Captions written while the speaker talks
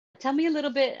Tell me a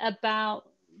little bit about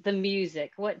the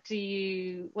music. What do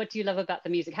you love about the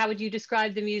music? How would you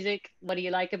describe the music? What do you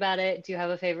like about it? Do you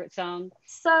have a favorite song?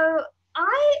 So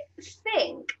I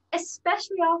think,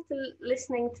 especially after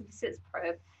listening to the Sits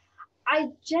Probe, I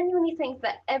genuinely think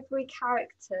that every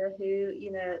character who,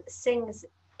 sings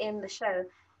in the show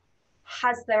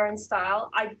has their own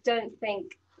style. I don't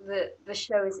think that the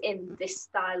show is in this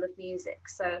style of music.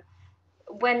 So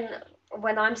when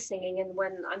when I'm singing and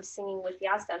when I'm singing with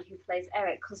Yazdan who plays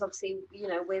Eric, because obviously,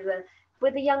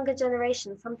 with the younger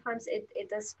generation, sometimes it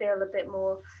does feel a bit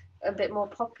more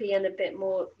poppy and a bit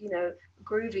more,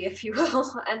 groovy, if you will.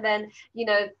 And then,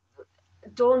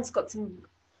 Dawn's got some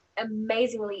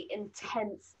amazingly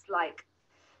intense like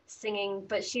singing,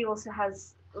 but she also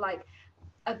has like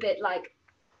a bit like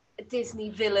Disney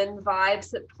villain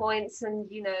vibes at points, and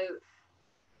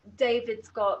David's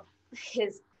got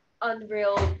his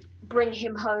unreal bring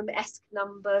him home esque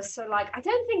number. So like I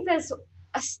don't think there's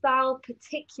a style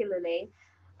particularly,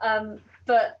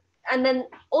 but and then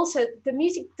also the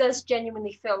music does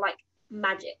genuinely feel like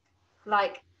magic.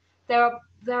 Like there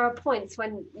are points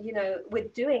when we're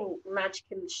doing magic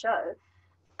in the show,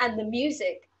 and the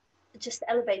music just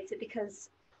elevates it because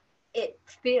it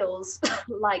feels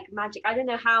like magic. I don't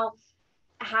know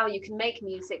how you can make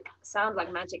music sound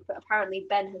like magic, but apparently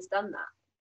Ben has done that.